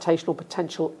gravitational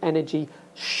potential energy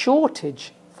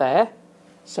shortage there,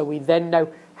 so we then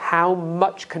know how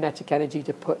much kinetic energy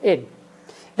to put in.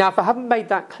 Now, if I haven't made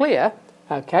that clear,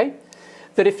 okay,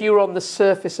 that if you're on the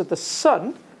surface of the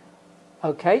sun,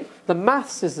 okay, the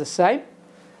maths is the same,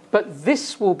 but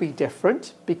this will be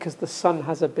different because the sun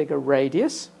has a bigger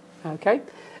radius, okay,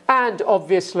 and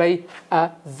obviously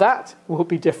that will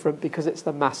be different because it's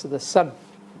the mass of the sun.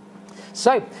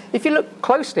 So if you look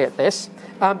closely at this,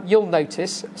 you'll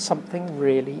notice something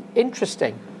really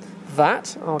interesting.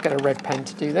 That, I'll get a red pen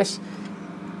to do this,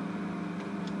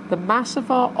 the mass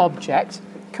of our object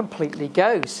completely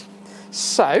goes.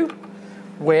 So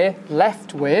we're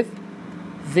left with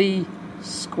v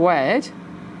squared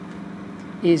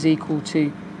is equal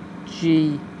to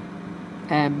gm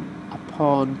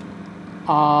upon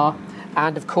r,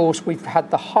 and of course we've had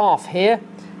the half here,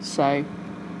 so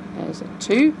there's a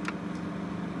 2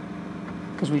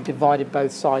 because we divided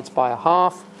both sides by a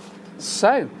half.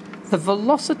 So the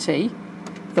velocity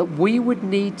that we would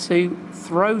need to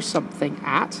throw something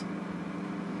at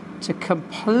to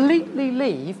completely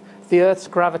leave the Earth's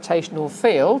gravitational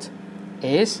field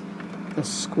is the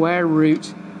square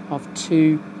root of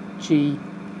 2gm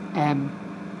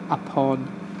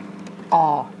upon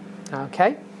r.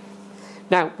 Okay?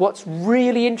 Now, what's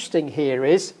really interesting here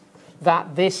is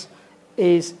that this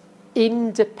is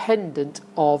independent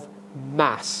of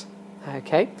mass.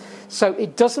 Okay, so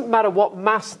it doesn't matter what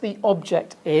mass the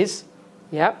object is.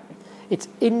 Yeah, it's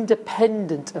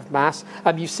independent of mass.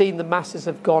 You've seen the masses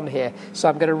have gone here. So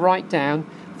I'm going to write down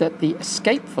that the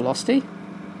escape velocity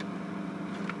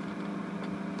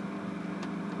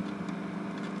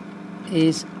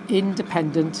is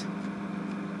independent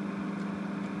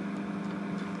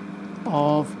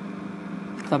of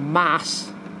the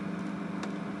mass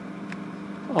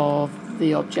of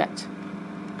the object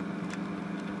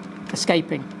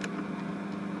escaping.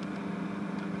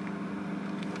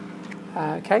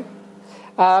 Okay.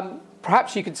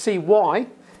 Perhaps you can see why,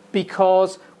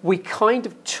 because we kind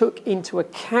of took into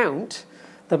account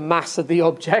the mass of the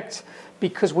object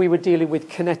because we were dealing with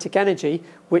kinetic energy,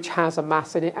 which has a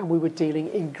mass in it, and we were dealing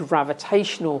in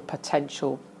gravitational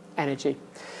potential energy.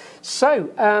 So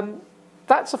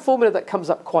that's a formula that comes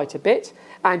up quite a bit,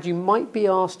 and you might be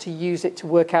asked to use it to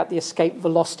work out the escape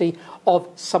velocity of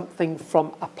something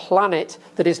from a planet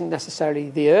that isn't necessarily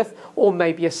the Earth, or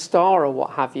maybe a star or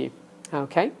what have you.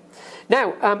 Okay.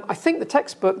 Now, I think the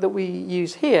textbook that we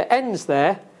use here ends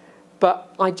there,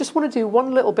 but I just want to do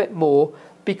one little bit more,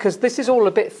 because this is all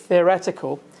a bit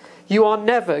theoretical. You are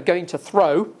never going to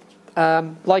throw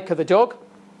Laika the dog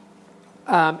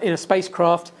in a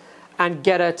spacecraft and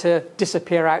get her to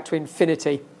disappear out to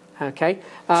infinity, okay?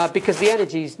 Because the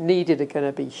energies needed are going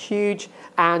to be huge,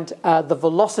 and the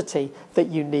velocity that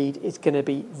you need is going to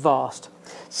be vast.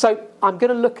 So I'm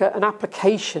going to look at an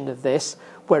application of this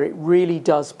where it really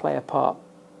does play a part.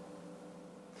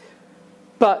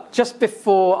 But just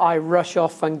before I rush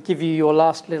off and give you your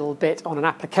last little bit on an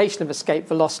application of escape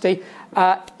velocity,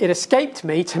 it escaped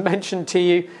me to mention to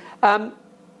you,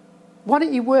 why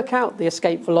don't you work out the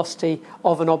escape velocity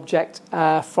of an object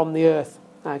from the Earth?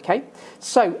 Okay,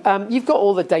 so you've got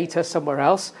all the data somewhere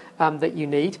else that you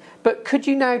need, but could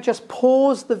you now just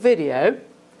pause the video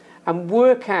and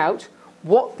work out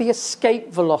what the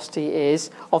escape velocity is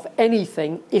of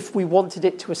anything if we wanted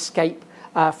it to escape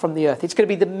from the Earth? It's going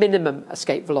to be the minimum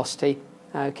escape velocity,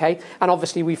 okay? And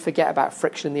obviously we forget about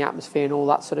friction in the atmosphere and all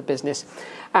that sort of business.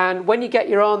 And when you get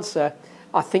your answer,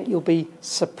 I think you'll be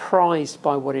surprised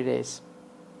by what it is.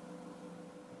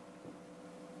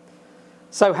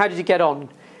 So how did you get on?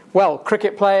 Well,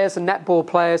 cricket players and netball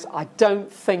players, I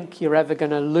don't think you're ever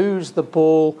going to lose the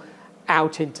ball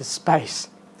out into space,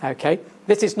 okay?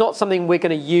 This is not something we're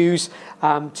going to use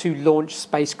to launch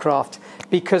spacecraft,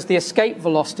 because the escape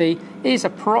velocity is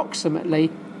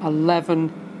approximately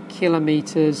 11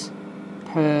 kilometers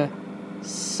per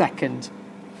second.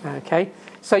 Okay,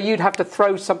 so you'd have to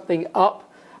throw something up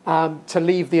to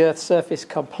leave the Earth's surface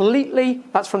completely.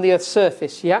 That's from the Earth's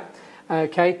surface, yeah.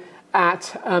 Okay,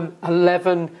 at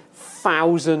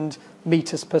 11,000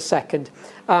 meters per second.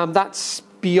 That's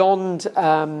beyond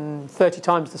 30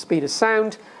 times the speed of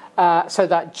sound. So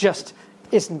that just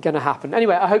isn't going to happen.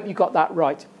 Anyway, I hope you got that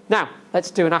right. Now, let's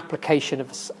do an application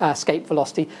of escape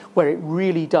velocity where it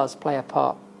really does play a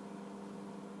part.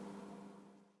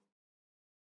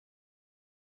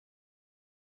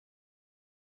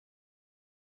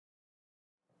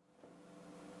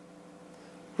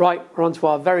 Right, we're on to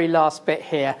our very last bit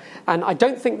here. And I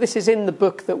don't think this is in the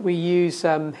book that we use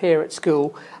here at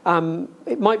school.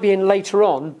 It might be in later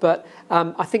on, but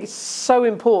I think it's so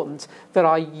important that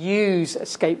I use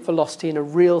escape velocity in a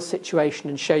real situation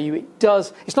and show you it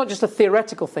does. It's not just a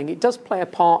theoretical thing, it does play a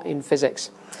part in physics.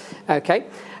 Okay,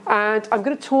 and I'm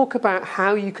going to talk about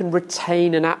how you can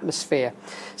retain an atmosphere.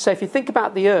 So if you think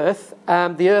about the Earth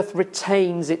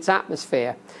retains its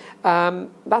atmosphere.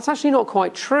 That's actually not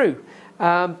quite true.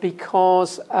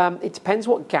 Because it depends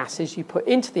what gases you put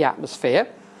into the atmosphere,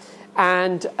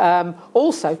 and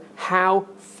also how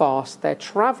fast they're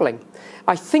travelling.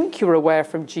 I think you're aware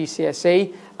from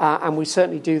GCSE, and we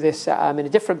certainly do this in a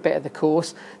different bit of the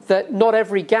course, that not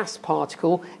every gas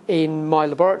particle in my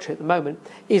laboratory at the moment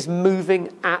is moving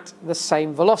at the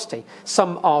same velocity.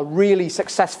 Some are really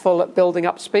successful at building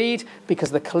up speed because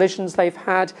of the collisions they've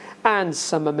had, and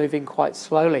some are moving quite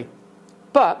slowly.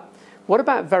 But what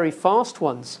about very fast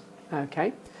ones?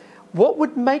 Okay, what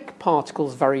would make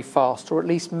particles very fast, or at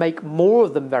least make more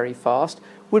of them very fast,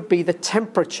 would be the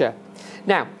temperature.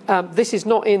 Now, this is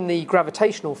not in the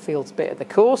gravitational fields bit of the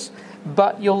course,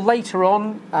 but you'll later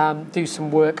on do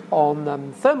some work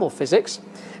on thermal physics,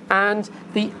 and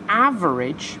the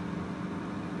average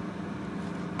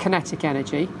kinetic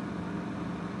energy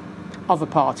of a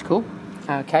particle,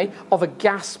 okay, of a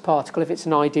gas particle, if it's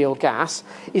an ideal gas,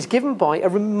 is given by a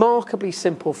remarkably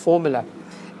simple formula.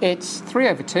 It's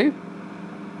 3/2.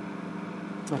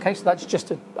 Okay, so that's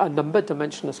just a number,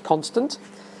 dimensionless constant.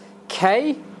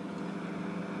 K,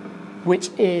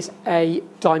 which is a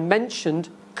dimensioned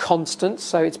constant,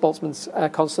 so it's Boltzmann's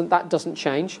constant. That doesn't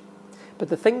change. But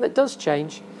the thing that does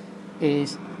change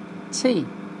is T,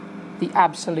 the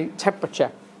absolute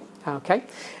temperature. Okay,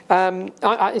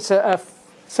 it's a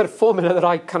sort of formula that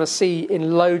I kind of see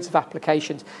in loads of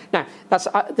applications. Now,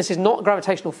 this is not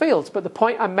gravitational fields, but the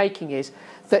point I'm making is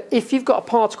that if you've got a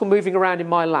particle moving around in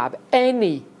my lab,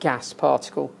 any gas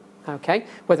particle, okay,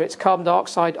 whether it's carbon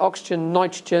dioxide, oxygen,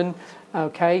 nitrogen,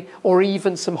 okay, or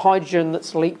even some hydrogen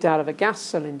that's leaked out of a gas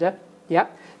cylinder, yeah,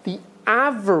 the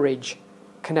average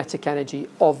kinetic energy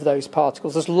of those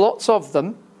particles, there's lots of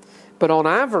them, but on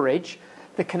average,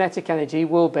 the kinetic energy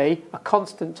will be a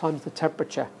constant times the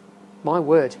temperature. My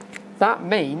word. That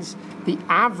means the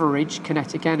average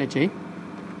kinetic energy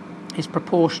is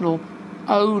proportional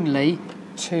only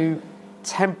to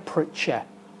temperature.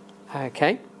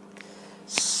 Okay?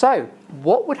 So,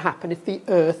 what would happen if the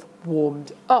Earth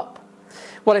warmed up?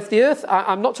 Well, if the Earth,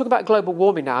 I'm not talking about global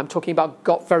warming now, I'm talking about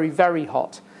got very, very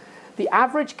hot. The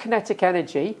average kinetic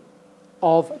energy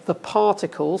of the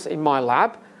particles in my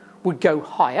lab would go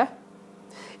higher.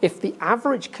 If the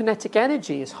average kinetic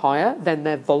energy is higher, then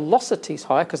their velocity is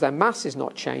higher because their mass is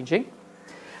not changing.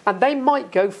 And they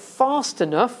might go fast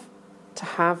enough to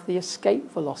have the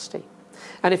escape velocity.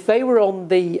 And if they were on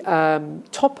the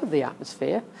top of the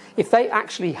atmosphere, if they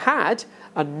actually had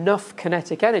enough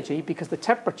kinetic energy because the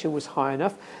temperature was high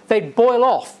enough, they'd boil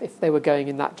off if they were going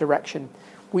in that direction.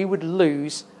 We would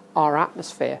lose our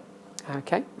atmosphere.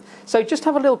 Okay? So just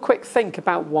have a little quick think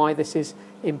about why this is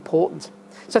important.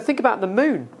 So think about the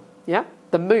moon. Yeah,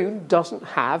 the moon doesn't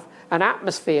have an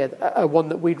atmosphere, one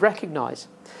that we'd recognise.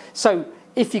 So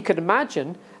if you could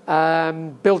imagine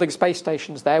building space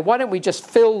stations there, why don't we just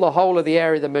fill the whole of the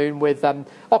area of the moon with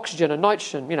oxygen and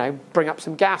nitrogen? You know, bring up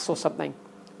some gas or something.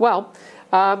 Well,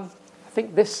 I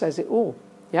think this says it all.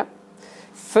 Yeah.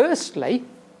 Firstly,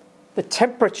 the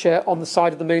temperature on the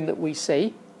side of the moon that we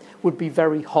see would be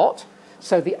very hot.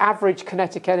 So the average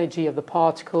kinetic energy of the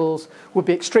particles would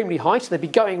be extremely high, so they'd be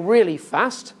going really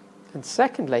fast. And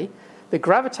secondly, the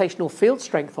gravitational field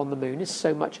strength on the moon is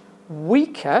so much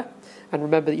weaker, and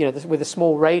remember, you know, with a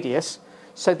small radius,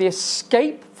 so the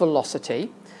escape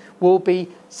velocity will be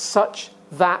such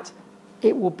that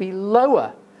it will be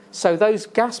lower. So those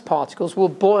gas particles will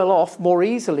boil off more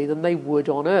easily than they would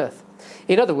on Earth.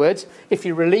 In other words, if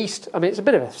you released, I mean, it's a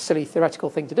bit of a silly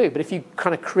theoretical thing to do, but if you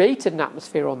kind of created an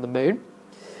atmosphere on the moon,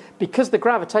 because the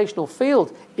gravitational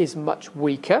field is much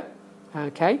weaker,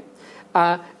 okay,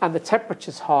 and the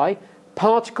temperature's high,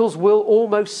 particles will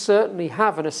almost certainly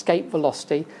have an escape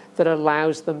velocity that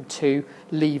allows them to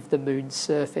leave the moon's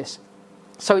surface.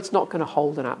 So it's not going to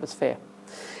hold an atmosphere.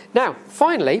 Now,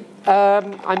 finally,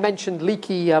 I mentioned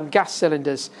leaky gas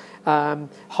cylinders,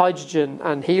 hydrogen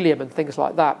and helium and things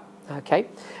like that. Okay,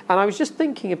 and I was just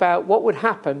thinking about what would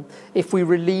happen if we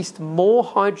released more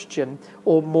hydrogen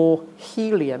or more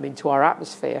helium into our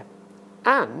atmosphere.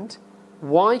 And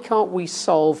why can't we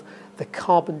solve the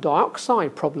carbon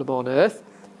dioxide problem on Earth?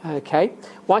 Okay,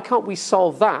 why can't we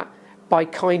solve that by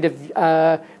kind of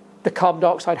the carbon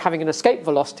dioxide having an escape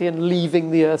velocity and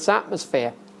leaving the Earth's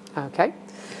atmosphere? Okay,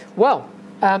 well,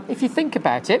 if you think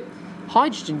about it,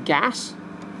 hydrogen gas,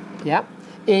 yeah,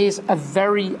 is a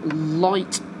very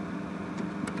light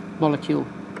molecule.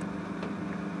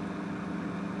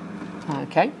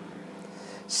 Okay,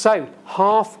 so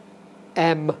half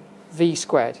mv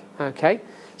squared. Okay,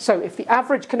 so if the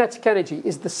average kinetic energy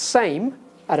is the same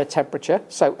at a temperature,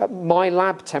 so at my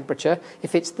lab temperature,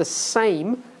 if it's the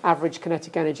same average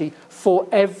kinetic energy for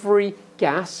every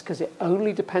gas, because it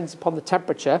only depends upon the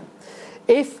temperature,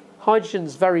 if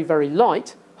hydrogen's very, very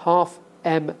light, half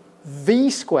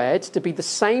mv squared, to be the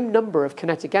same number of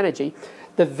kinetic energy,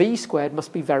 the v squared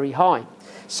must be very high.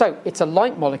 So it's a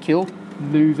light molecule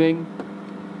moving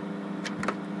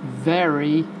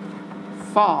very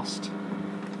fast.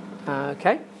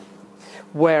 Okay.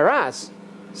 Whereas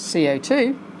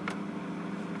CO2,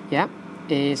 yeah,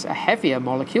 is a heavier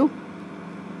molecule.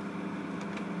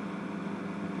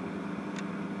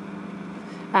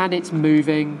 And it's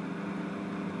moving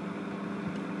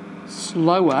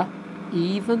slower,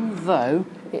 even though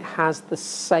it has the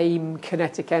same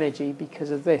kinetic energy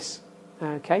because of this,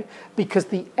 okay? Because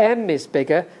the m is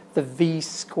bigger, the v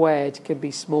squared can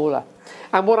be smaller.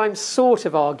 And what I'm sort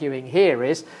of arguing here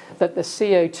is that the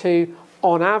CO2,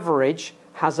 on average,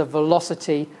 has a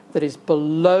velocity that is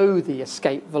below the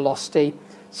escape velocity,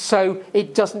 so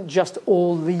it doesn't just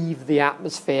all leave the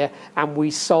atmosphere and we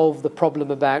solve the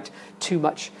problem about too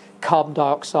much carbon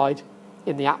dioxide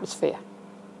in the atmosphere.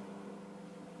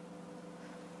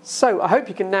 So I hope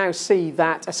you can now see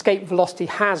that escape velocity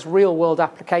has real-world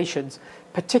applications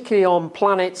particularly on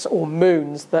planets or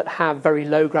moons that have very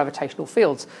low gravitational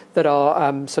fields that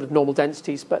are sort of normal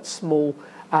densities but small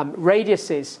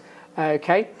radiuses.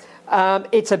 Okay,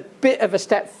 it's a bit of a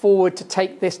step forward to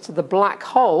take this to the black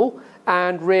hole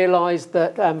and realise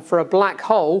that for a black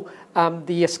hole,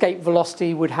 the escape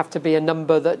velocity would have to be a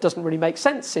number that doesn't really make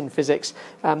sense in physics.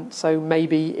 So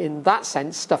maybe in that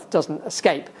sense, stuff doesn't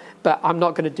escape. But I'm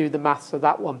not going to do the maths of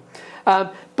that one.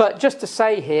 But just to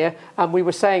say here, we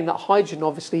were saying that hydrogen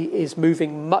obviously is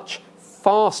moving much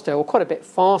faster, or quite a bit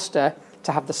faster,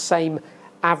 to have the same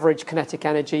average kinetic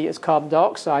energy as carbon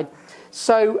dioxide.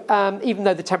 So even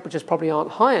though the temperatures probably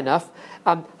aren't high enough,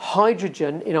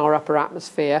 hydrogen in our upper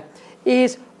atmosphere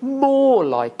is more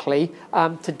likely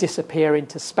to disappear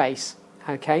into space.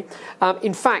 Okay.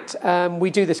 In fact, we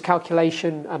do this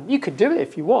calculation. You could do it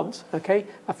if you want. Okay.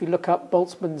 If you look up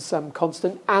Boltzmann's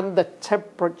constant and the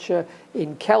temperature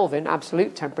in Kelvin,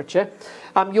 absolute temperature,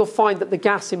 you'll find that the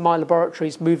gas in my laboratory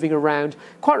is moving around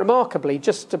quite remarkably,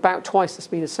 just about twice the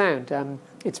speed of sound.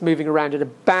 It's moving around at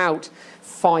about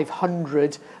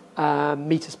 500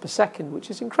 meters per second, which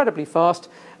is incredibly fast.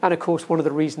 And of course, one of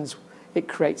the reasons it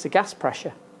creates a gas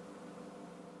pressure.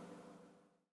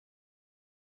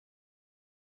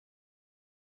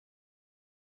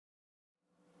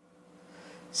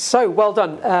 So, well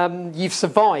done. You've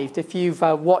survived. If you've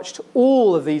watched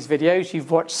all of these videos,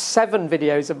 you've watched 7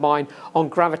 videos of mine on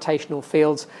gravitational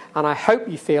fields, and I hope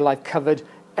you feel I've covered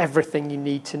everything you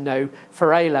need to know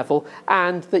for A-level,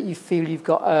 and that you feel you've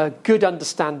got a good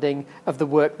understanding of the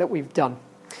work that we've done.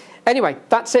 Anyway,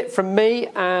 that's it from me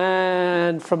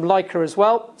and from Leica as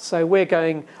well. So we're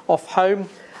going off home.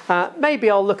 Maybe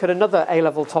I'll look at another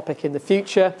A-level topic in the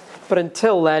future, but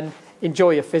until then,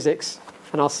 enjoy your physics,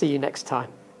 and I'll see you next time.